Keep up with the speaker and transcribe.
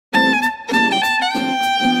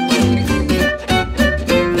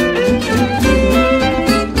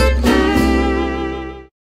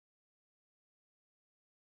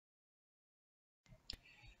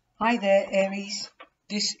Hi there, Aries.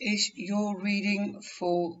 This is your reading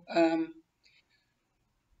for the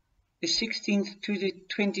 16th to the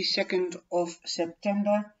 22nd of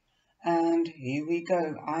September. And here we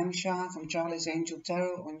go. I'm Shah from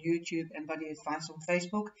CharliesAngelTarot on YouTube and Buddy Advice on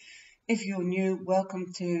Facebook. If you're new,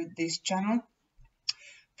 welcome to this channel.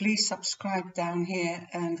 Please subscribe down here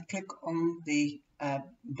and click on the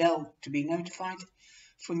bell to be notified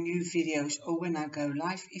for new videos or when I go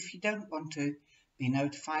live. If you don't want to be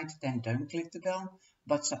notified, then don't click the bell,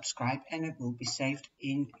 but subscribe and it will be saved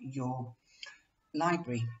in your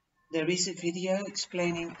library. There is a video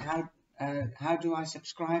explaining how do I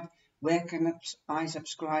subscribe, where can I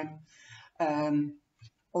subscribe,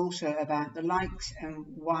 also about the likes and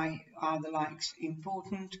why are the likes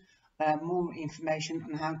important, more information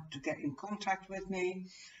on how to get in contact with me.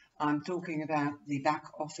 I'm talking about the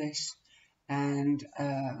back office and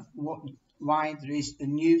why there is the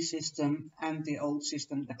new system and the old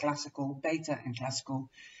system, the classical, beta and classical.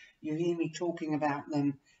 You hear me talking about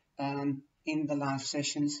them in the live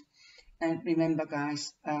sessions. And remember,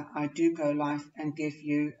 guys, I do go live and give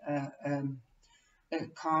you a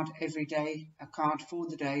card every day, a card for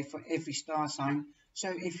the day for every star sign.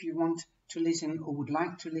 So if you want to listen or would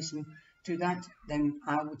like to listen to that, then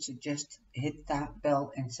I would suggest hit that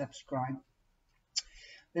bell and subscribe.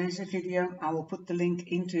 There's a video. I will put the link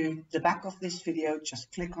into the back of this video.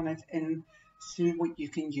 Just click on it and see what you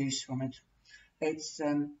can use from it. It's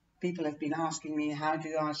people have been asking me, how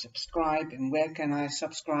do I subscribe and where can I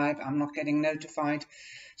subscribe? I'm not getting notified,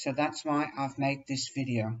 so that's why I've made this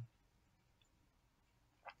video.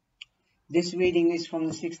 This reading is from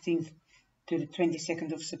the 16th to the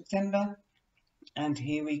 22nd of September, and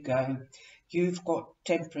here we go. You've got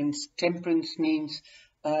temperance. Temperance means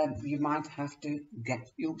you might have to get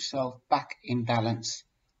yourself back in balance.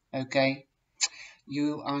 Okay,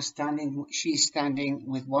 you are standing, she's standing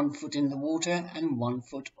with one foot in the water and one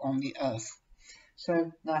foot on the earth.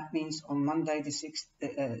 So that means on Monday the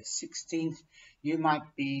 16th, you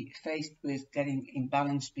might be faced with getting in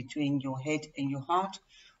balance between your head and your heart,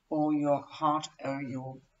 or your heart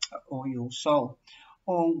or your soul,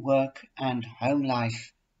 or work and home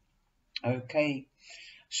life. Okay.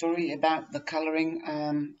 Sorry about the colouring,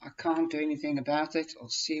 I can't do anything about it. I'll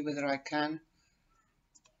see whether I can.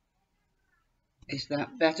 Is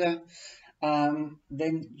that better?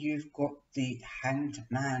 Then you've got the Hanged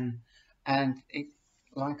Man, and it,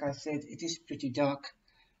 like I said, it is pretty dark.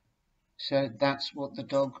 So that's what the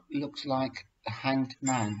dog looks like, the Hanged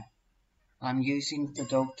Man. I'm using the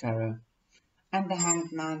dog tarot. And the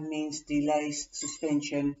Hanged Man means delays,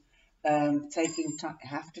 suspension,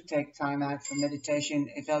 have to take time out for meditation,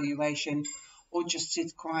 evaluation, or just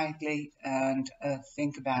sit quietly and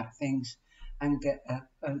think about things and get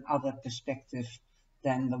another perspective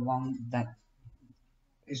than the one that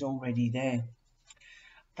is already there.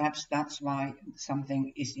 Perhaps that's why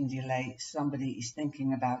something is in delay. Somebody is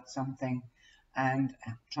thinking about something and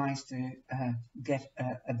tries to get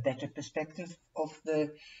a better perspective of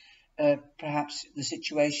the perhaps the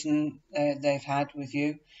situation they've had with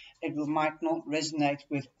you. It might not resonate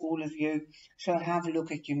with all of you, so have a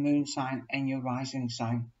look at your moon sign and your rising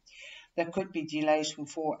sign. There could be delays from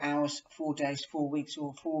 4 hours, 4 days, 4 weeks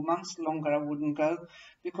or 4 months. Longer I wouldn't go,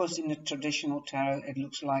 because in the traditional tarot it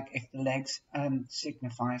looks like if the legs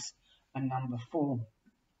signifies a number 4.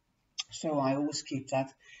 So I always keep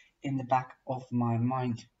that in the back of my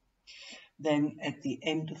mind. Then at the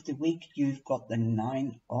end of the week, you've got the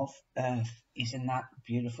 9 of Earth. Isn't that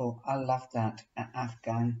beautiful? I love that.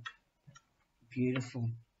 Afghan. Beautiful.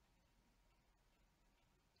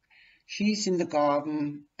 She's in the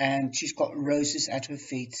garden and she's got roses at her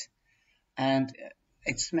feet. And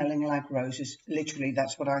it's smelling like roses. Literally,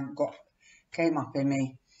 that's what I got. Came up in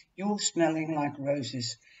me. You're smelling like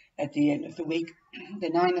roses at the end of the week. The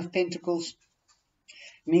 9 of Pentacles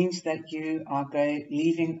means that you are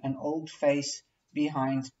leaving an old phase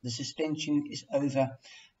behind. The suspension is over.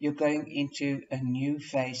 You're going into a new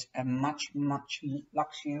phase, a much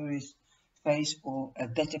luxurious phase, or a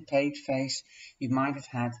better paid phase. You might have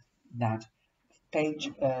had that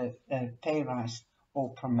pay rise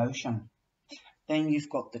or promotion. Then you've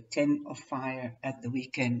got the 10 of Fire at the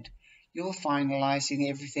weekend. You're finalizing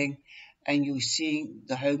everything and you're seeing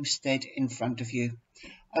the homestead in front of you.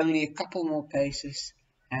 Only a couple more paces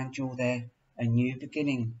and you're there, a new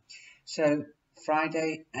beginning. So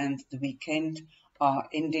Friday and the weekend are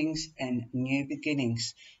endings and new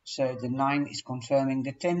beginnings. So the 9 is confirming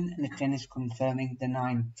the 10 and the 10 is confirming the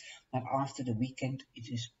 9. And after the weekend it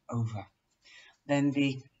is over. Then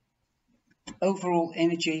the overall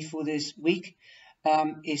energy for this week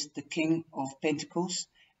is the King of Pentacles,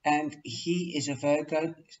 and he is a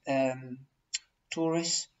Virgo,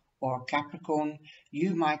 Taurus or Capricorn,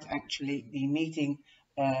 you might actually be meeting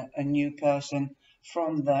a new person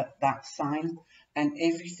from that sign, and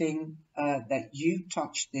everything that you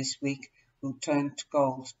touch this week will turn to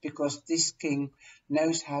gold, because this king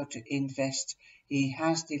knows how to invest. He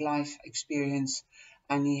has the life experience,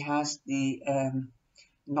 and he has the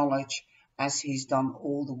knowledge, as he's done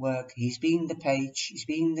all the work. He's been the page, he's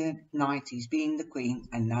been the knight, he's been the queen,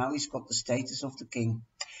 and now he's got the status of the king.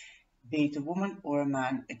 Be it a woman or a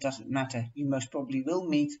man, it doesn't matter. You most probably will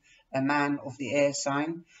meet a man of the air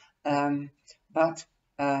sign, um, but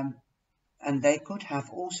and they could have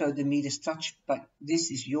also the Midas touch, but this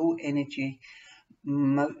is your energy.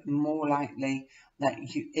 More likely that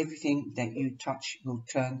everything that you touch will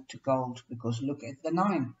turn to gold, because look at the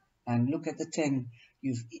 9 and look at the 10.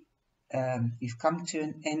 You've come to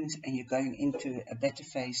an end, and you're going into a better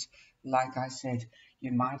phase. Like I said,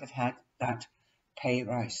 you might have had that pay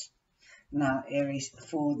rise. Now, Aries,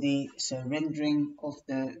 for the surrendering of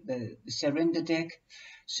the surrender deck,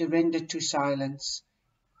 surrender to silence.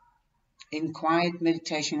 In quiet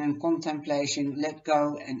meditation and contemplation, let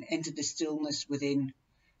go and enter the stillness within.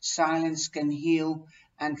 Silence can heal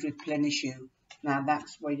and replenish you. Now,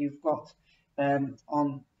 that's where you've got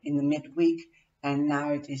on in the midweek, and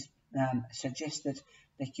now it is suggested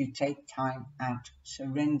that you take time out.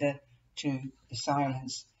 Surrender to the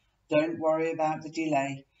silence. Don't worry about the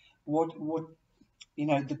delay. What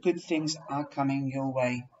the good things are coming your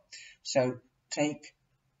way. So take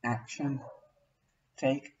action.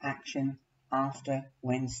 Take action after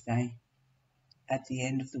Wednesday at the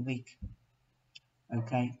end of the week.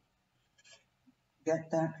 Okay. Get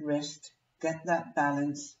that rest. Get that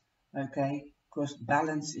balance. Okay. Because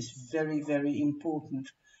balance is very, very important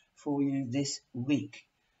for you this week,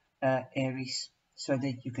 Aries, so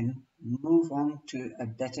that you can move on to a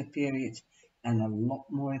better period and a lot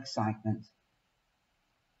more excitement.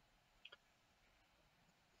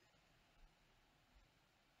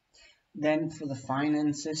 Then for the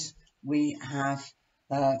finances, we have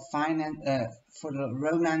for the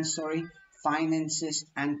romance, finances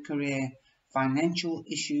and career. Financial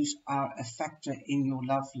issues are a factor in your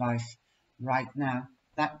love life right now.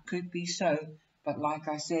 That could be so, but like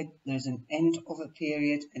I said, there's an end of a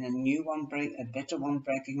period and a new one a better one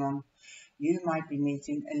breaking on. You might be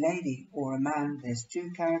meeting a lady or a man. There's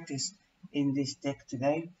two characters in this deck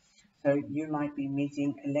today. So you might be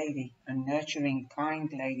meeting a lady, a nurturing,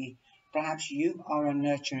 kind lady. Perhaps you are a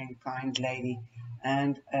nurturing, kind lady,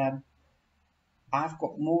 and I've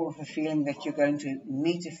got more of a feeling that you're going to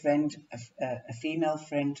meet a friend, a female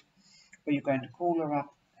friend, or you're going to call her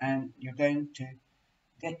up and you're going to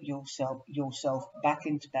get yourself back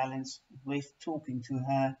into balance with talking to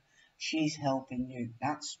her. She's helping you.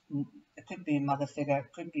 It could be a mother figure,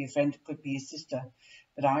 it could be a friend, it could be a sister,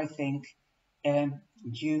 but I think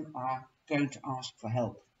you are going to ask for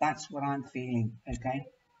help. That's what I'm feeling, okay?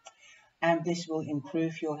 And this will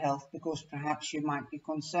improve your health, because perhaps you might be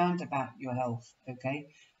concerned about your health, okay?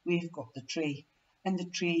 We've got the tree, and the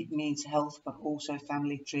tree means health, but also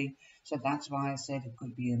family tree. So that's why I said it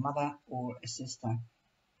could be a mother or a sister.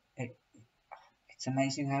 It's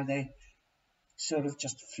amazing how they sort of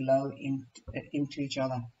just flow into each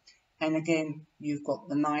other. And again, you've got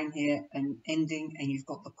the 9 here, an ending, and you've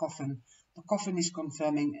got the coffin. The coffin is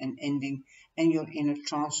confirming an ending, and you're in a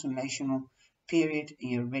transformational period,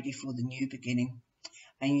 and you're ready for the new beginning.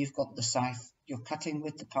 And you've got the scythe. You're cutting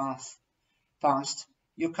with the past.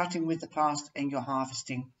 You're cutting with the past, and you're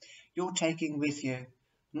harvesting. You're taking with you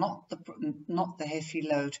not the heavy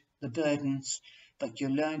load, the burdens, but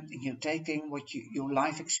you're taking your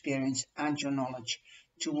life experience and your knowledge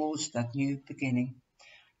towards that new beginning.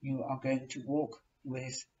 You are going to walk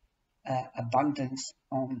with abundance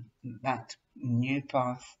on that new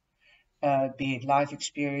path, be it life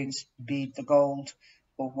experience, be it the gold,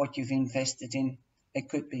 or what you've invested in. It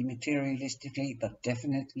could be materialistically, but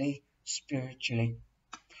definitely spiritually.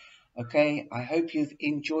 Okay, I hope you've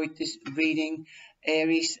enjoyed this reading,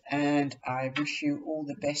 Aries, and I wish you all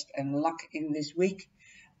the best and luck in this week.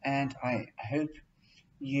 And I hope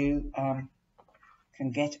you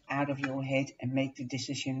can get out of your head and make the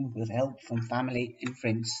decision with help from family and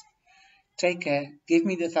friends. Take care, give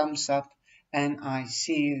me the thumbs up, and I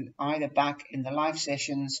see you either back in the live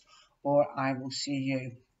sessions, or I will see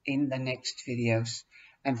you in the next videos.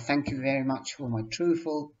 And thank you very much for my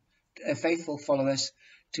faithful followers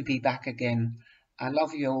to be back again. I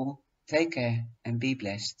love you all. Take care and be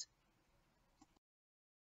blessed.